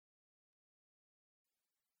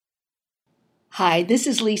Hi, this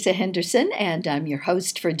is Lisa Henderson, and I'm your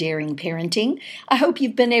host for Daring Parenting. I hope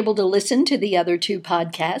you've been able to listen to the other two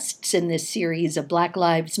podcasts in this series of Black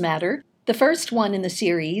Lives Matter. The first one in the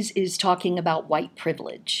series is talking about white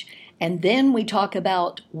privilege, and then we talk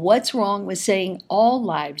about what's wrong with saying all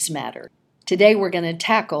lives matter. Today we're going to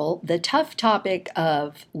tackle the tough topic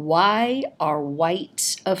of why are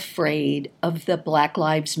whites afraid of the Black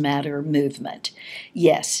Lives Matter movement?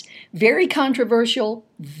 Yes, very controversial,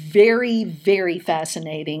 very, very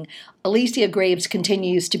fascinating. Alicia Graves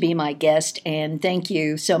continues to be my guest, and thank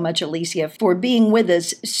you so much, Alicia, for being with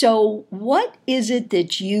us. So what is it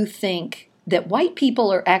that you think that white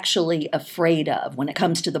people are actually afraid of when it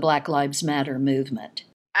comes to the Black Lives Matter movement?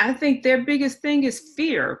 I think their biggest thing is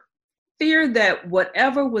fear. Fear that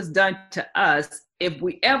whatever was done to us, if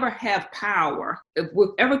we ever have power, if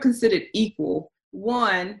we're ever considered equal,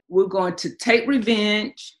 one, we're going to take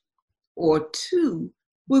revenge, or two,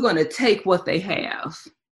 we're going to take what they have.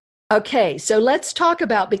 Okay, so let's talk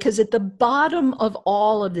about, because at the bottom of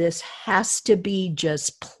all of this has to be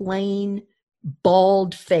just plain,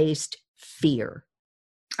 bald-faced fear.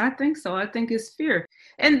 I think so. I think it's fear.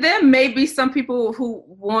 And there may be some people who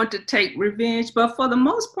want to take revenge, but for the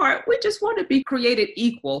most part, we just want to be created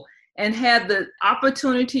equal and have the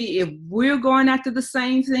opportunity, if we're going after the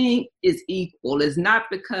same thing, is equal. It's not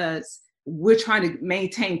because we're trying to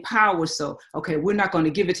maintain power. So, okay, we're not going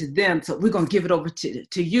to give it to them. So we're going to give it over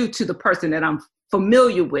to you, to the person that I'm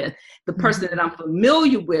familiar with, the person that I'm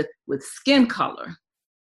familiar with skin color.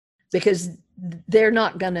 Because they're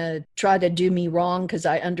not going to try to do me wrong because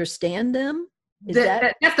I understand them?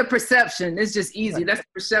 That's the perception. It's just easy. Right. That's the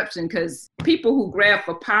perception, because people who grab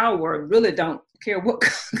for power really don't care what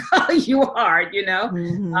color you are, you know?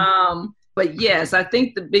 Mm-hmm. But yes, I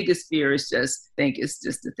think the biggest fear is just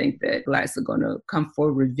to think that Blacks are going to come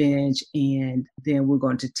for revenge, and then we're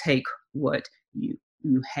going to take what you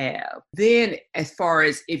have. Then as far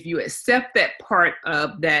as if you accept that part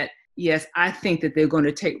of that, yes, I think that they're going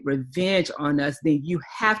to take revenge on us, then you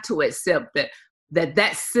have to accept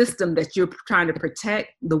that system that you're trying to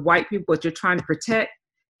protect, the white people that you're trying to protect,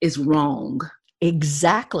 is wrong.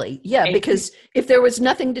 Exactly. Yeah, because if there was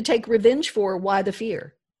nothing to take revenge for, why the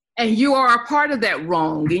fear? And you are a part of that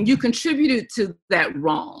wrong, and you contributed to that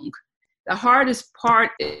wrong. The hardest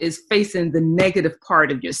part is facing the negative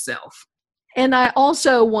part of yourself. And I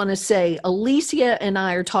also want to say, Alicia and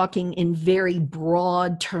I are talking in very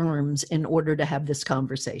broad terms in order to have this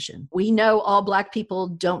conversation. We know all Black people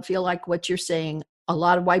don't feel like what you're saying. A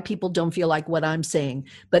lot of white people don't feel like what I'm saying.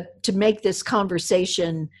 But to make this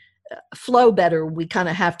conversation flow better, we kind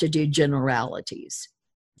of have to do generalities.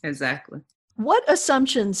 Exactly. What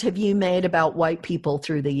assumptions have you made about white people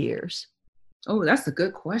through the years? Oh, that's a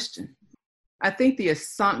good question. I think the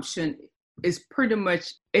assumption is pretty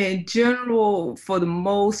much, in general, for the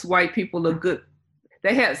most, white people are good.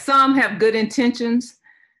 Some have good intentions,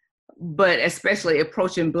 but especially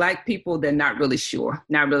approaching Black people, they're not really sure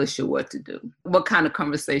what to do, what kind of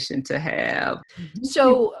conversation to have.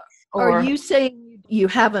 So are you saying you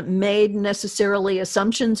haven't made necessarily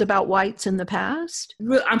assumptions about whites in the past?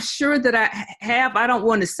 I'm sure that I have. I don't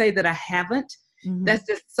want to say that I haven't. Mm-hmm. That's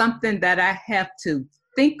just something that I have to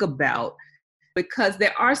think about, because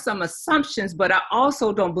there are some assumptions, but I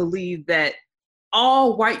also don't believe that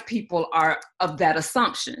all white people are of that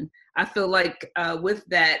assumption. I feel like with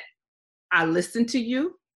that, I listen to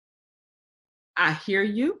you, I hear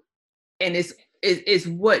you, and it's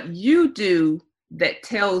what you do that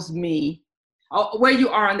tells me where you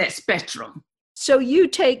are on that spectrum. So you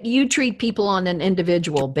treat people on an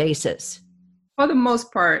individual basis? For the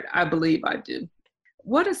most part, I believe I do.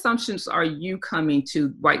 What assumptions are you coming to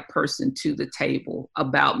white person to the table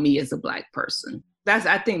about me as a Black person?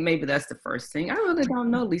 I think maybe that's the first thing. I really don't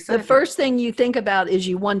know, Lisa. The first thing you think about is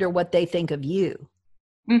you wonder what they think of you.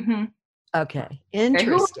 Mm-hmm. Okay,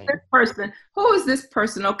 interesting. Who is this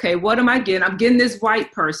person? Okay, what am I getting? I'm getting this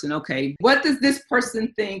white person. Okay, what does this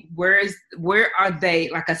person think? Where are they,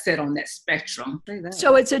 like I said, on that spectrum?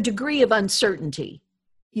 So it's a degree of uncertainty.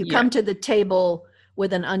 You come to the table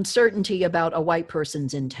with an uncertainty about a white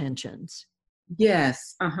person's intentions.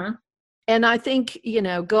 Yes. Uh-huh. And I think,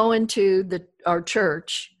 going to our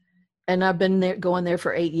church, and I've been going there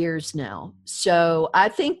for 8 years now. So I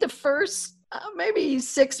think the first maybe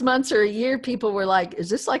 6 months or a year, people were like, is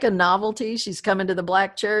this like a novelty? She's coming to the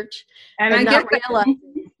Black church. And I not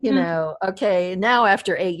realizing, okay, now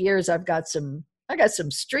after 8 years, I got some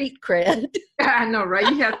street cred. I know,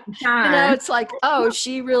 right? You have some time. It's like, oh,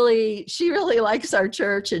 she really likes our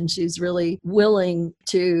church, and she's really willing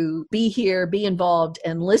to be here, be involved,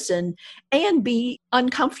 and listen, and be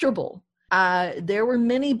uncomfortable. there were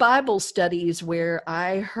many Bible studies where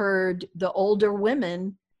I heard the older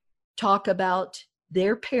women talk about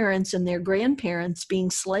their parents and their grandparents being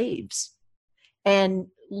slaves and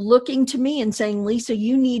looking to me and saying, Lisa,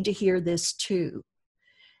 you need to hear this too.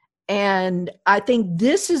 And I think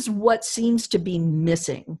this is what seems to be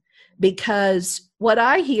missing, because what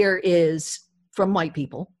I hear is from white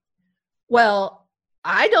people, well,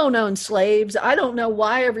 I don't own slaves. I don't know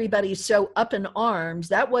why everybody's so up in arms.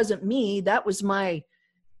 That wasn't me. That was my,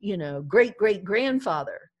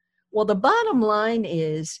 great-great-grandfather. Well, the bottom line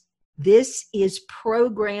is this is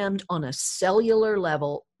programmed on a cellular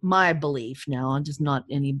level. My belief now,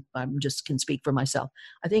 I just can speak for myself.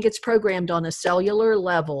 I think it's programmed on a cellular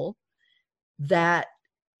level that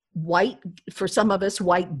for some of us,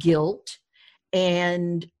 white guilt,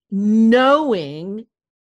 and knowing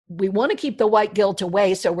we want to keep the white guilt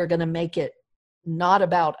away, so we're going to make it not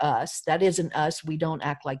about us. That isn't us. We don't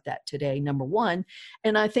act like that today, number one.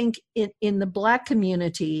 And I think in the Black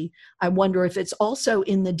community, I wonder if it's also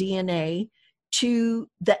in the DNA to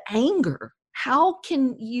the anger. How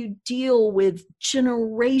can you deal with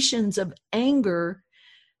generations of anger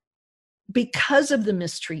because of the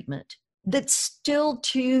mistreatment that still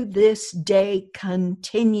to this day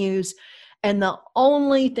continues? And the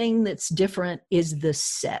only thing that's different is the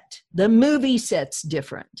set. The movie set's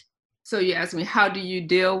different. So you asked me, how do you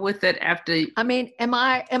deal with it after? I mean, am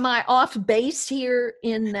I off base here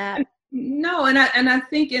in that? No, and I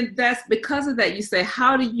think that's because of that. You say,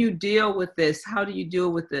 how do you deal with this? How do you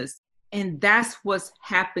deal with this? And that's what's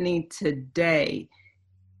happening today.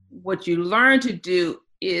 What you learn to do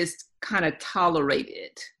is kind of tolerate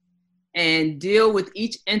it and deal with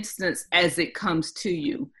each instance as it comes to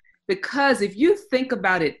you. Because if you think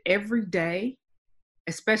about it every day,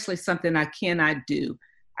 especially something I cannot do,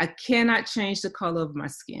 I cannot change the color of my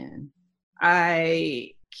skin.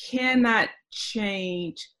 I cannot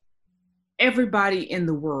change everybody in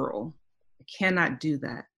the world. I cannot do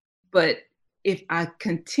that. But if I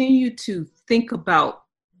continue to think about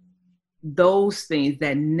those things,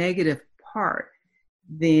 that negative part,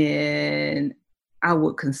 then I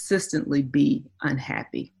would consistently be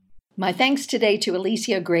unhappy. My thanks today to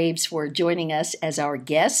Alicia Graves for joining us as our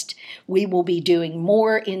guest. We will be doing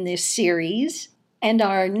more in this series. And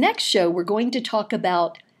our next show, we're going to talk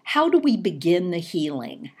about how do we begin the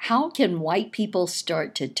healing? How can white people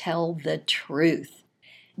start to tell the truth?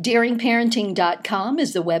 DaringParenting.com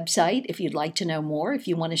is the website if you'd like to know more. If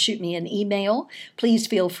you want to shoot me an email, please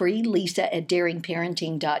feel free,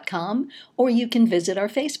 Lisa@DaringParenting.com, or you can visit our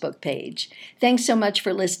Facebook page. Thanks so much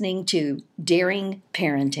for listening to Daring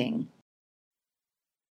Parenting.